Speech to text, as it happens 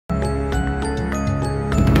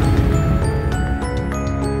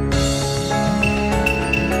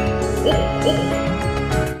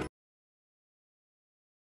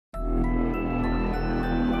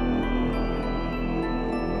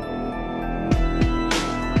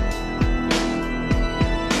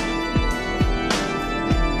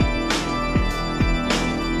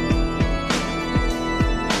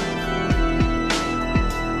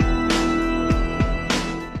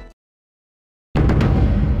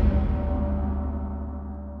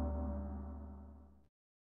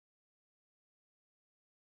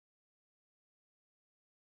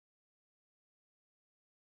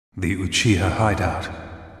The Uchiha hideout.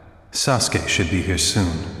 Sasuke should be here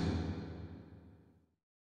soon.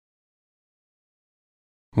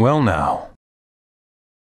 Well now.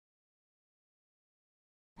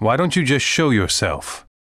 Why don't you just show yourself?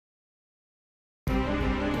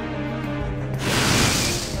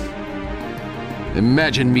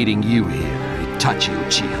 Imagine meeting you here, Itachi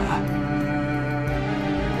Uchiha.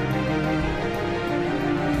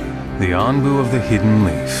 The Anbu of the Hidden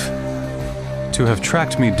Leaf. To have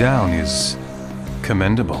tracked me down is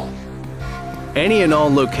commendable. Any and all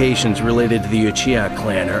locations related to the Uchiha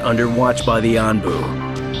clan are under watch by the Anbu.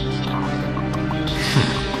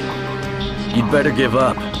 You'd better give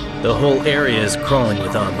up. The whole area is crawling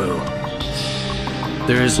with Anbu.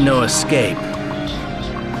 There is no escape.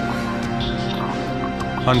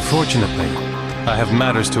 Unfortunately, I have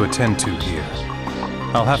matters to attend to here.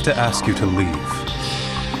 I'll have to ask you to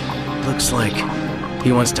leave. Looks like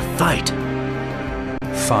he wants to fight.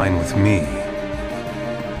 Fine with me.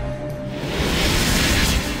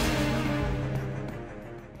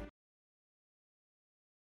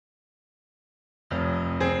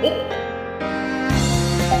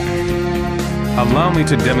 Allow me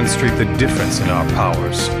to demonstrate the difference in our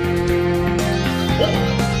powers.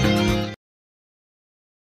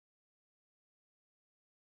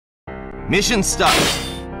 Mission start.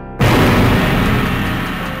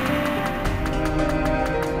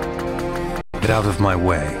 Get out of my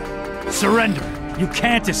way. Surrender! You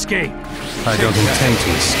can't escape! I don't intend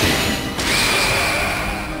to escape.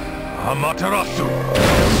 Amaterasu!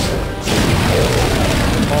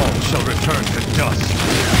 All shall return to dust.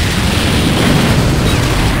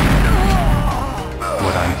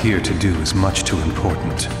 What I'm here to do is much too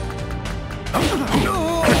important.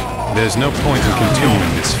 There's no point in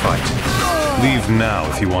continuing this fight. Leave now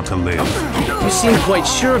if you want to live. You seem quite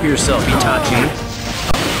sure of yourself, Itachi.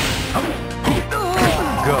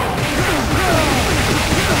 Go.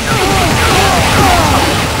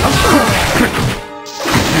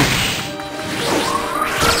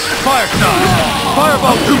 Fire shot!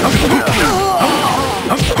 Fireball!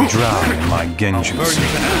 Drown in my genjutsu.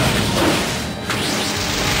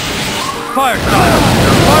 Fire shot!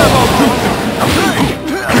 Fireball!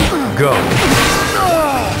 Go.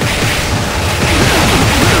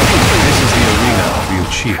 This is the arena of the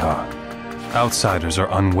Uchiha. Outsiders are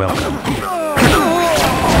unwelcome.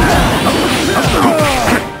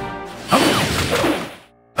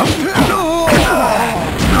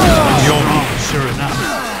 Sure enough.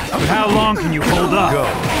 But how long can you hold up? Go.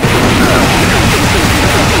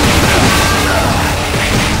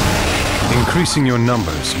 Increasing your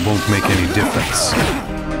numbers won't make any difference.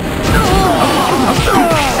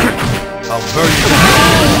 I'll burn you.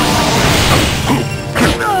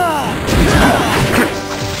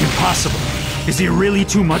 Impossible. Is he really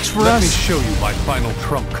too much for us? Let me show you my final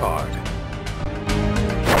trump card.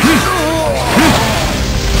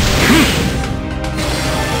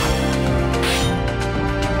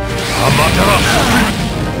 Amaterasu!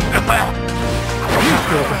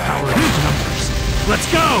 After all the power of these numbers. Let's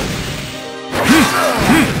go!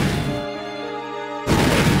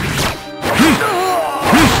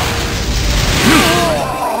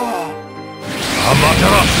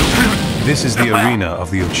 Amaterasu! This is the arena of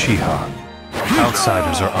the Uchiha.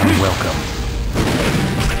 Outsiders are unwelcome.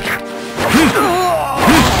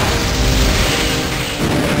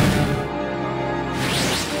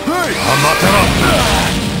 Amaterasu!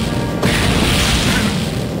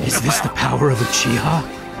 Is this the power of Uchiha?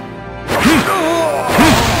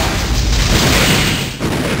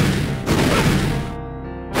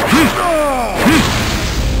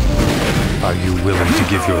 Are you willing to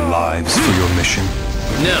give your lives for your mission?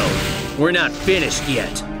 No, we're not finished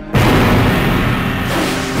yet.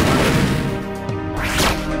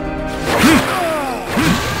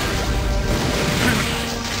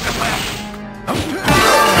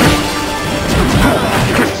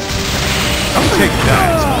 Take that.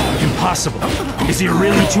 Impossible. Is he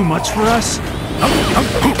really too much for us? I'll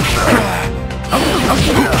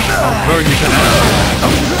burn you to hell.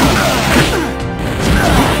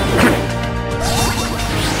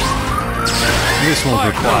 This won't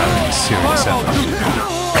require any serious effort.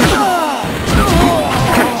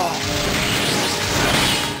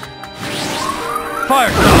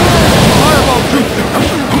 Fire! Fireball!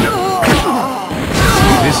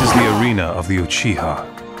 This is the arena of the Uchiha.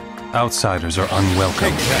 Outsiders are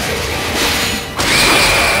unwelcome.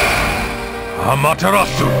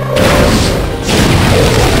 Amaterasu!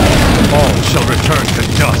 All shall return to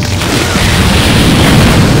dust.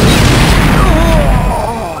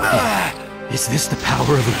 Is this the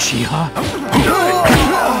power of Uchiha? I'm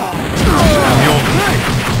the only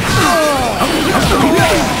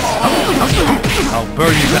I'll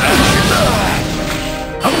burn you to ashes.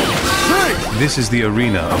 This is the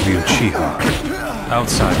arena of the Uchiha.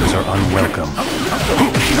 Outsiders are unwelcome.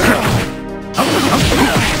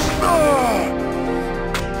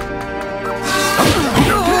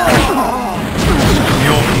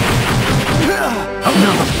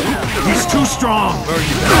 No, he's too strong.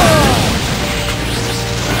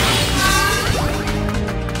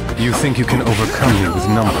 You think you can overcome me with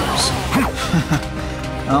numbers?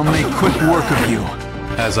 I'll make quick work of you.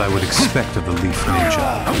 As I would expect of the Leaf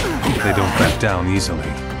Ninja. They don't back down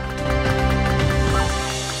easily.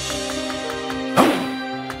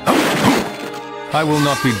 I will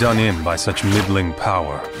not be done in by such middling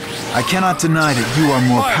power. I cannot deny that you are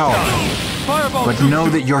more powerful, but know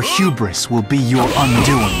that your hubris will be your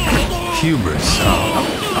undoing. Hubris, huh?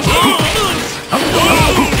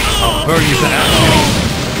 I'll burn you to ashes.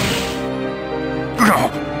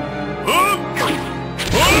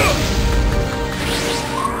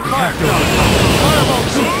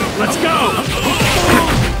 Let's go!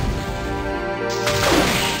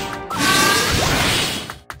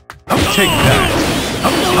 Take that!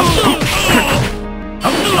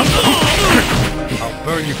 I'll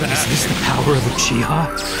burn you to ashes. Is this the power of Uchiha?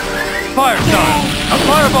 Fire time! A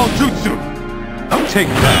fireball jutsu! Take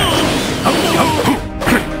that!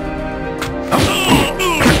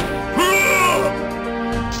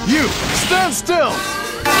 You, stand still!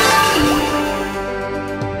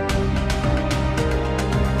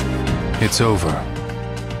 It's over.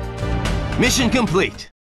 Mission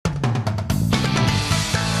complete.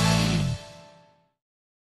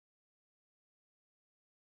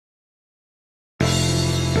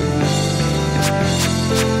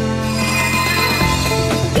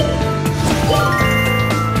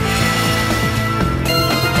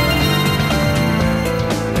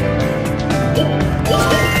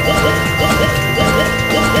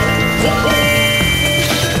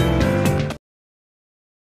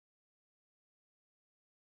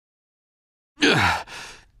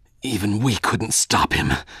 Even we couldn't stop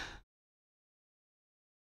him.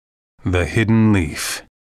 The Hidden Leaf.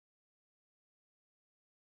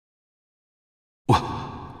 What?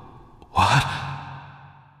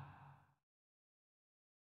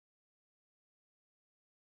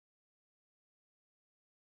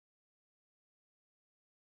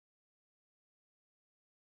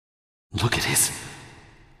 Look at his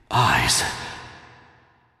eyes.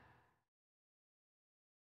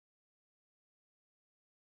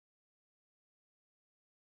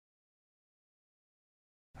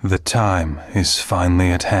 The time is finally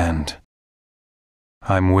at hand.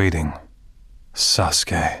 I'm waiting,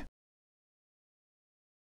 Sasuke.